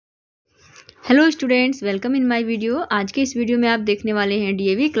Hello students, welcome in my video. आज के इस वीडियो में आप देखने वाले हैं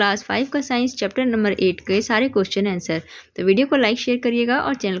DAV क्लास 5 का साइंस चैप्टर नंबर 8 के सारे क्वेश्चन आंसर। तो वीडियो को लाइक शेयर करिएगा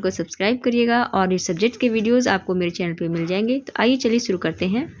और चैनल को सब्सक्राइब करिएगा और इस सब्जेक्ट के वीडियोस आपको मेरे चैनल पे मिल जाएंगे। तो आइए चलिए शुरू करते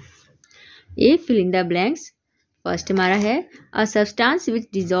हैं। A fill in the blanks. First हमारा है a substance which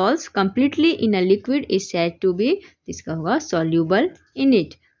dissolves completely in a liquid is said to be, इसका होगा सॉल्यूबल इन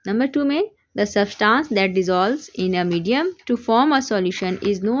इट। नंबर 2 में the substance that dissolves in a medium to form a solution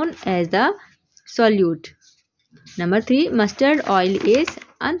is known as the solute. Number 3, mustard oil is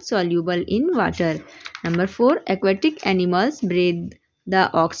insoluble in water. Number 4, aquatic animals breathe the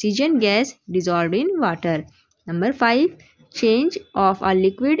oxygen gas dissolved in water. Number 5, change of a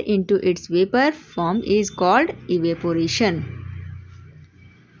liquid into its vapor form is called evaporation.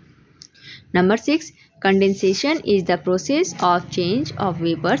 Number 6, condensation is the process of change of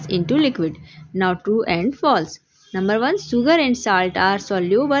vapors into liquid. Now true and false. Number 1, sugar and salt are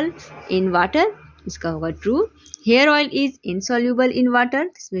soluble in water. इसका होगा true. Hair oil is insoluble in water.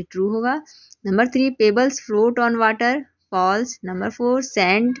 इसमें true होगा. Number 3, pebbles float on water. False. Number 4,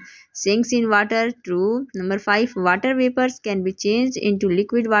 sand sinks in water. True. Number 5, water vapors can be changed into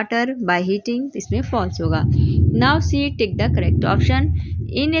liquid water by heating. इसमें false होगा. Now C, take the correct option.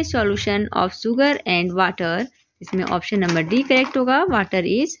 In a solution of sugar and water, इसमें option number D correct होगा. Water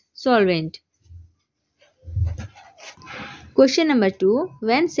is solvent. Question number 2,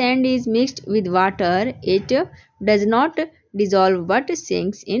 when sand is mixed with water it does not dissolve but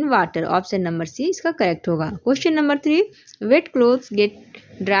sinks in water. Option number C इसका correct होगा. Question number 3, wet clothes get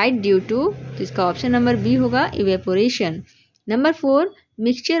dried due to, तो इसका option number B होगा evaporation. Number 4,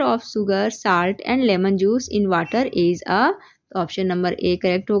 mixture of sugar, salt and lemon juice in water is a, option number A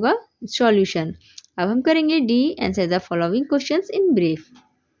correct होगा solution. अब हम करेंगे D, answer the following questions in brief.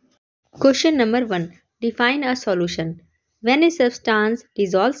 Question number 1, define a solution. When a substance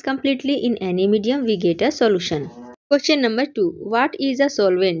dissolves completely in any medium we get a solution. Question number 2, what is a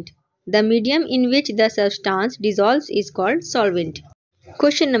solvent. The medium in which the substance dissolves is called solvent.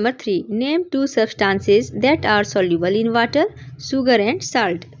 Question number 3, name to substances that are soluble in water, sugar and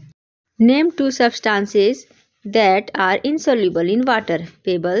salt. Name to substances that are insoluble in water,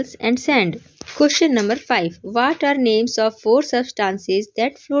 pebbles and sand. Question number 5, what are names of 4 substances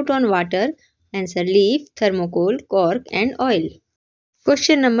that float on water? Answer, leaf, thermocol, cork and oil.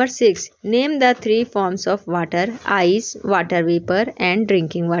 Question number 6, name the 3 forms of water, ice, water vapor and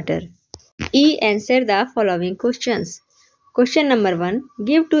drinking water. E, answer the following questions. Question number 1,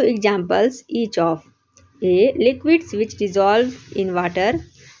 give 2 examples each of. A, liquids which dissolve in water,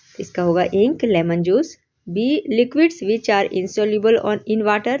 इसका होगा ink, lemon juice. B, liquids which are insoluble in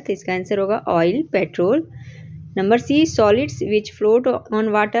water, तो इसका answer होगा oil, petrol. Number C, solids which float on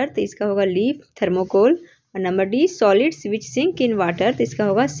water, तो इसका होगा leaf, thermocol. और number D, solids which sink in water, तो इसका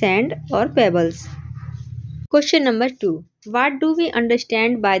होगा सैंड और pebbles. Question number 2, what do we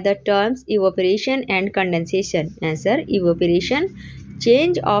understand by the terms evaporation and condensation. Answer, evaporation,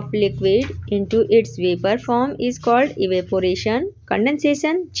 change of liquid into its vapor form is called evaporation.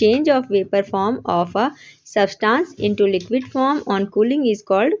 Condensation, change of vapor form of a substance into liquid form on cooling is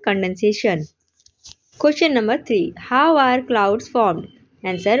called condensation. Question number 3, how are clouds formed.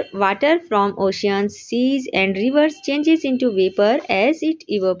 Answer, water from oceans, seas and rivers changes into vapor as it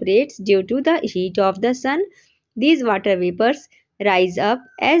evaporates due to the heat of the sun. These water vapors rise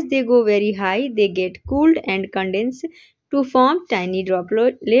up. As they go very high they get cooled and condense to form tiny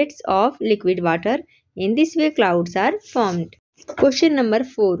droplets of liquid water. In this way clouds are formed. Question number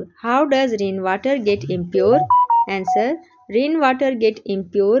 4, how does rainwater get impure. Answer, rainwater get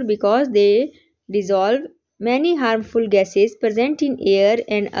impure because they dissolve many harmful gases present in air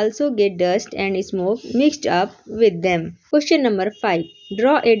and also get dust and smoke mixed up with them. Question number 5,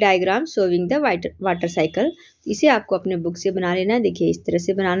 draw a diagram showing the water cycle. इसे आपको अपने book से बना लेना है. देखिए इस तरह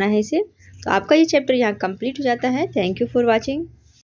से बनाना है इसे. तो आपका ये चैप्टर यहाँ कंप्लीट हो जाता है. Thank you for watching.